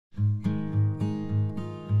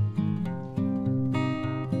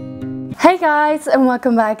Hey guys, and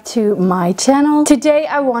welcome back to my channel. Today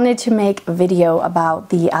I wanted to make a video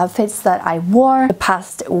about the outfits that I wore the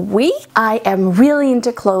past week. I am really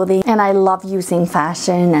into clothing and I love using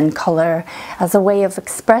fashion and color as a way of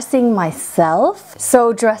expressing myself.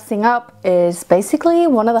 So dressing up is basically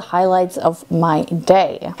one of the highlights of my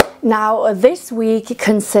day. Now this week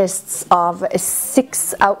consists of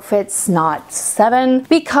 6 outfits, not 7,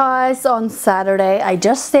 because on Saturday I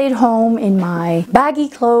just stayed home in my baggy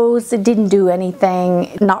clothes. It didn't do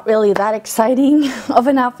anything, not really that exciting of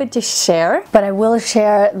an outfit to share, but I will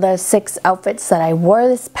share the 6 outfits that I wore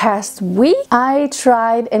this past week. I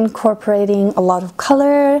tried incorporating a lot of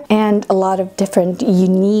color and a lot of different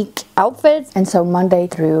unique outfits, and so Monday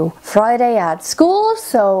through Friday at school,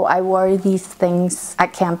 so I wore these things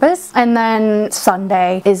at campus, and then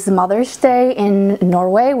Sunday is Mother's Day in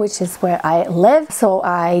Norway, which is where I live, so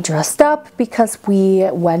I dressed up because we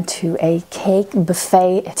went to a cake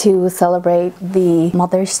buffet to celebrate the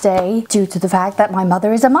Mother's Day due to the fact that my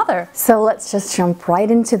mother is a mother. So let's just jump right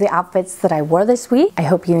into the outfits that I wore this week. I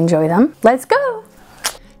hope you enjoy them. Let's go!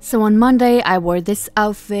 So on Monday, I wore this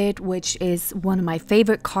outfit, which is one of my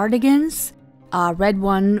favorite cardigans. A red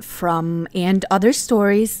one from And Other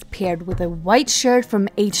Stories, paired with a white shirt from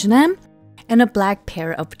H&M, and a black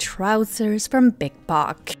pair of trousers from Big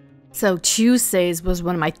Bock. So Tuesdays was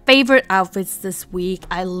one of my favorite outfits this week.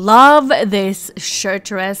 I love this shirt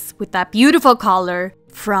dress with that beautiful collar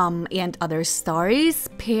from And Other Stories,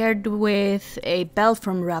 paired with a belt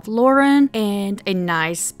from Ralph Lauren and a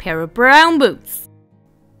nice pair of brown boots.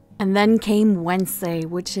 And then came Wednesday,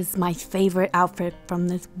 which is my favorite outfit from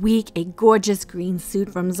this week, a gorgeous green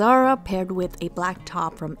suit from Zara paired with a black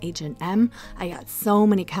top from H&M. I got so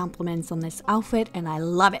many compliments on this outfit and I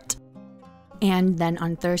love it. And then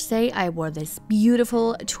on Thursday, I wore this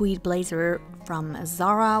beautiful tweed blazer from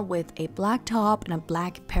Zara with a black top and a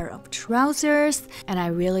black pair of trousers, and I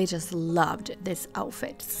really just loved this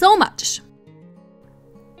outfit so much.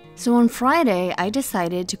 So on Friday, I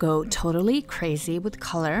decided to go totally crazy with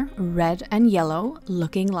color, red and yellow,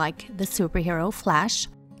 looking like the superhero Flash.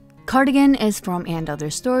 Cardigan is from And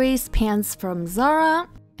Other Stories, pants from Zara,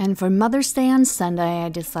 and for Mother's Day on Sunday, I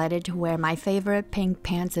decided to wear my favorite pink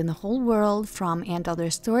pants in the whole world from And Other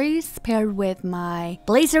Stories, paired with my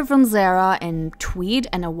blazer from Zara in tweed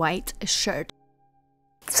and a white shirt.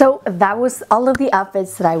 So that was all of the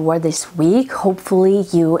outfits that I wore this week. Hopefully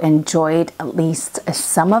you enjoyed at least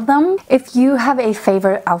some of them. If you have a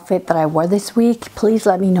favorite outfit that I wore this week, please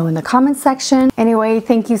let me know in the comment section. Anyway,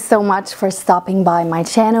 thank you so much for stopping by my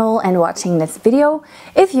channel and watching this video.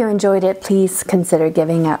 If you enjoyed it, please consider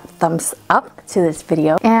giving a thumbs up to this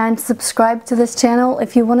video and subscribe to this channel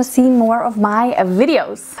if you want to see more of my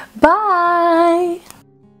videos. Bye!